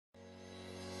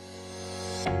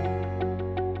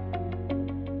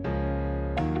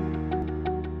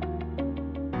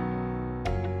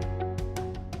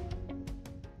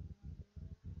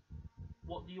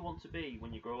What do you want to be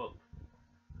when you grow up?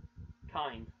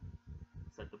 Kind,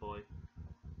 said the boy.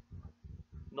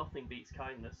 Nothing beats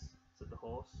kindness, said the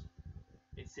horse.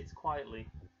 It sits quietly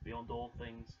beyond all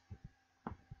things.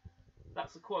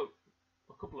 That's a quote,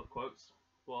 a couple of quotes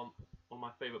from one of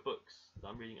my favourite books that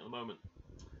I'm reading at the moment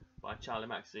by Charlie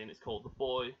Mackesy, and it's called The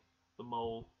Boy, the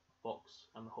Mole, Fox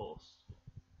and the Horse.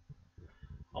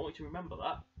 I want you to remember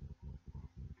that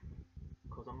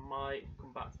because I might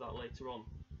come back to that later on.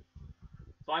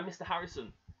 So I'm Mr.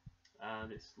 Harrison,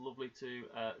 and it's lovely to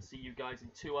see you guys in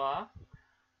 2R.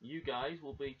 You guys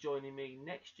will be joining me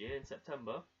next year in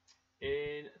September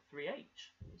in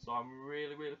 3H. So I'm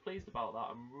really pleased about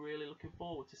that. I'm really looking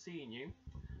forward to seeing you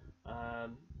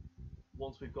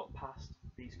once we've got past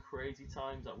these crazy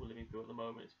times that we're living through at the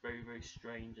moment. It's very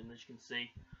strange, and as you can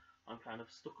see, I'm kind of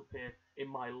stuck up here in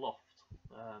my loft,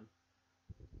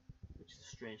 which is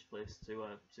a strange place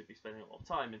to be spending a lot of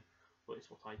time in, but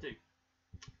it's what I do.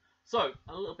 So,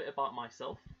 a little bit about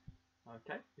myself,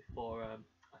 okay, before I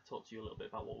talk to you a little bit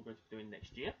about what we're going to be doing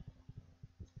next year.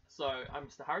 So, I'm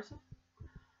Mr. Harrison.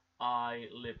 I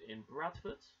live in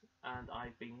Bradford, and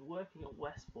I've been working at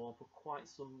Westbourne for quite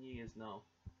some years now.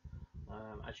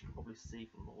 As you can probably see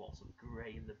from the lots of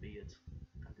grey in the beard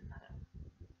and in the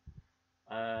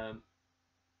hair.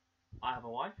 I have a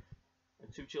wife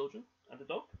and 2 children and a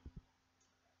dog.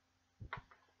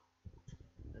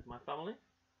 There's my family.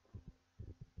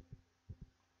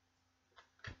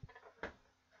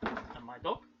 And my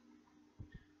dog,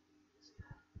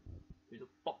 who's a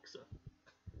boxer.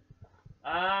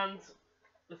 And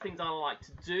the things I like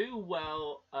to do,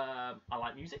 well, I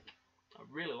like music. I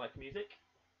really like music.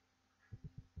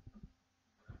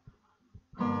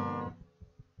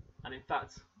 And in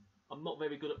fact, I'm not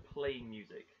very good at playing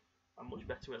music. I'm much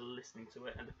better at listening to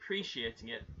it and appreciating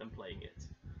it than playing it.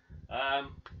 I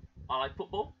like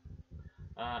football.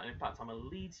 And in fact, I'm a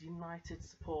Leeds United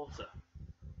supporter.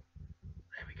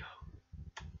 There we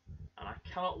go. And I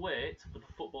cannot wait for the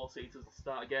football season to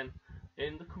start again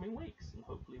in the coming weeks, and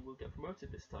hopefully we'll get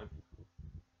promoted this time.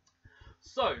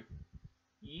 So,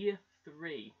 year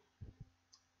 3.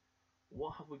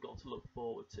 What have we got to look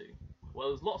forward to? Well,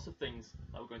 there's lots of things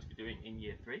that we're going to be doing in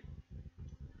year 3.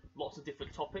 Lots of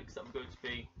different topics that we're going to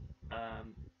be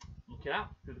looking at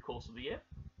through the course of the year.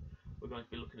 We're going to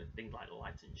be looking at things like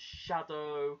light and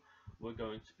shadow. We're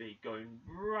going to be going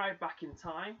right back in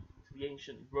time to the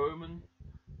ancient Roman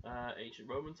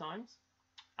times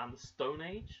and the Stone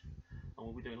Age, and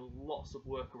we'll be doing lots of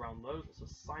work around those, lots of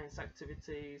science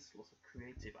activities, lots of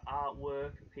creative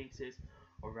artwork and pieces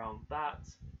around that.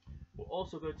 We're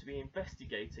also going to be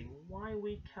investigating why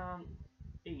we can't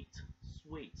eat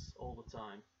sweets all the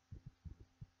time.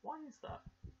 Why is that?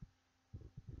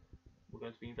 We're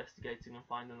going to be investigating and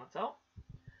finding that out.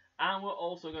 And we're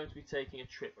also going to be taking a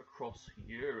trip across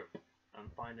Europe and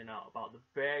finding out about the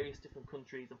various different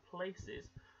countries and places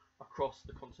across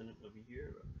the continent of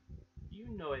Europe. Do you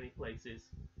know any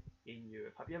places in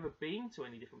Europe? Have you ever been to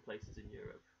any different places in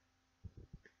Europe?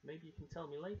 Maybe you can tell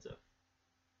me later.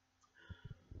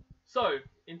 So,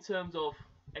 in terms of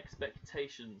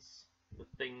expectations, the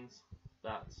things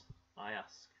that I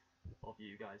ask of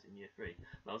you guys in year 3.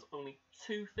 Now, there's only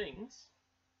 2 things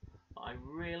that I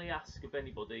really ask of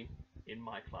anybody in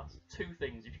my class. 2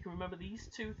 things. If you can remember these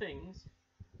 2 things,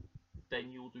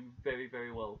 then you'll do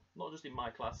very well. Not just in my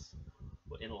class,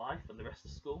 but in life and the rest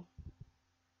of school.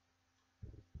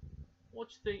 What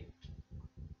do you think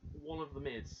one of them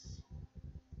is?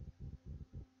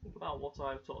 Think about what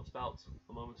I talked about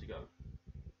a moment ago.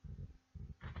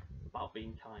 About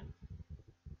being kind.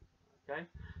 Okay?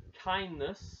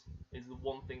 Kindness is the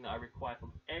one thing that I require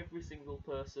from every single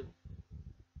person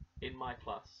in my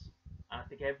class. And I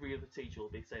think every other teacher will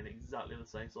be saying exactly the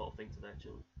same sort of thing to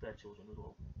their children as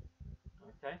well.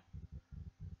 Okay?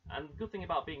 And the good thing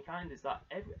about being kind is that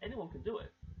anyone can do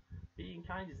it. Being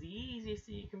kind is the easiest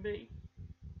thing you can be.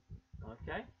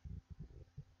 Okay?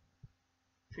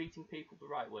 Treating people the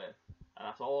right way. And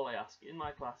that's all I ask in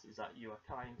my class, is that you are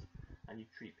kind and you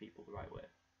treat people the right way.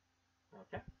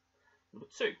 Okay? Number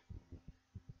 2.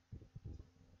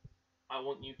 I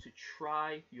want you to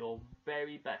try your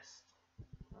very best.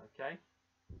 Okay?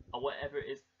 Or whatever it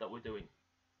is that we're doing.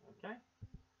 Okay?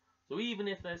 So even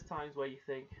if there's times where you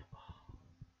think, oh,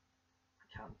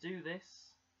 I can't do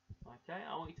this. Okay?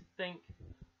 I want you to think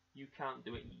you can't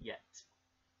do it yet.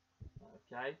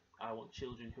 Okay? I want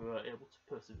children who are able to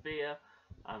persevere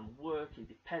and work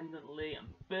independently and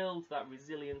build that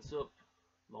resilience up,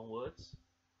 long words,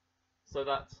 so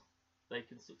that they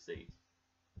can succeed.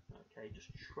 Okay, just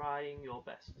trying your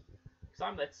best, because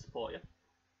I'm there to support you.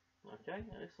 Okay,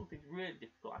 and if something's really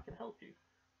difficult, I can help you.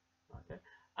 Okay,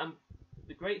 and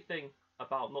the great thing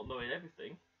about not knowing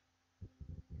everything,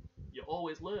 you're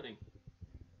always learning.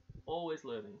 Always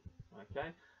learning. Okay,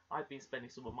 I've been spending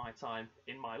some of my time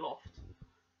in my loft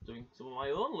doing some of my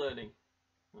own learning.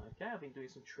 Okay, I've been doing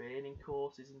some training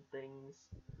courses and things,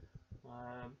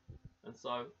 and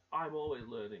so I'm always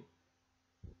learning.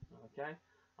 Okay,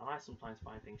 and I sometimes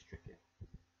find things tricky,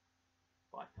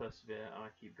 but I persevere and I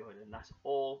keep going, and that's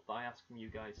all that I ask from you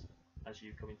guys as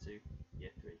you come into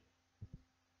year 3.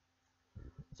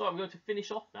 So I'm going to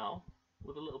finish off now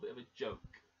with a little bit of a joke.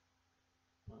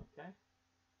 Okay.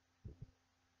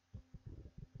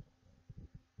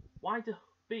 Why do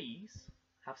bees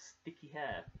have sticky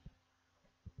hair?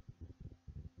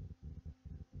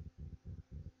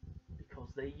 Because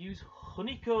they use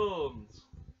honeycombs.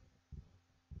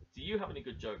 Do you have any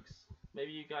good jokes?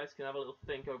 Maybe you guys can have a little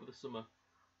think over the summer.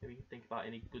 Maybe you can think about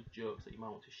any good jokes that you might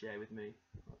want to share with me.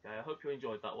 Okay, I hope you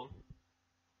enjoyed that one.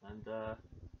 And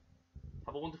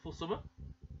have a wonderful summer.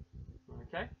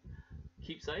 Okay,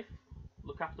 keep safe,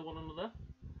 look after one another,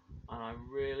 and I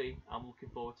really am looking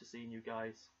forward to seeing you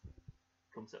guys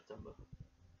come September.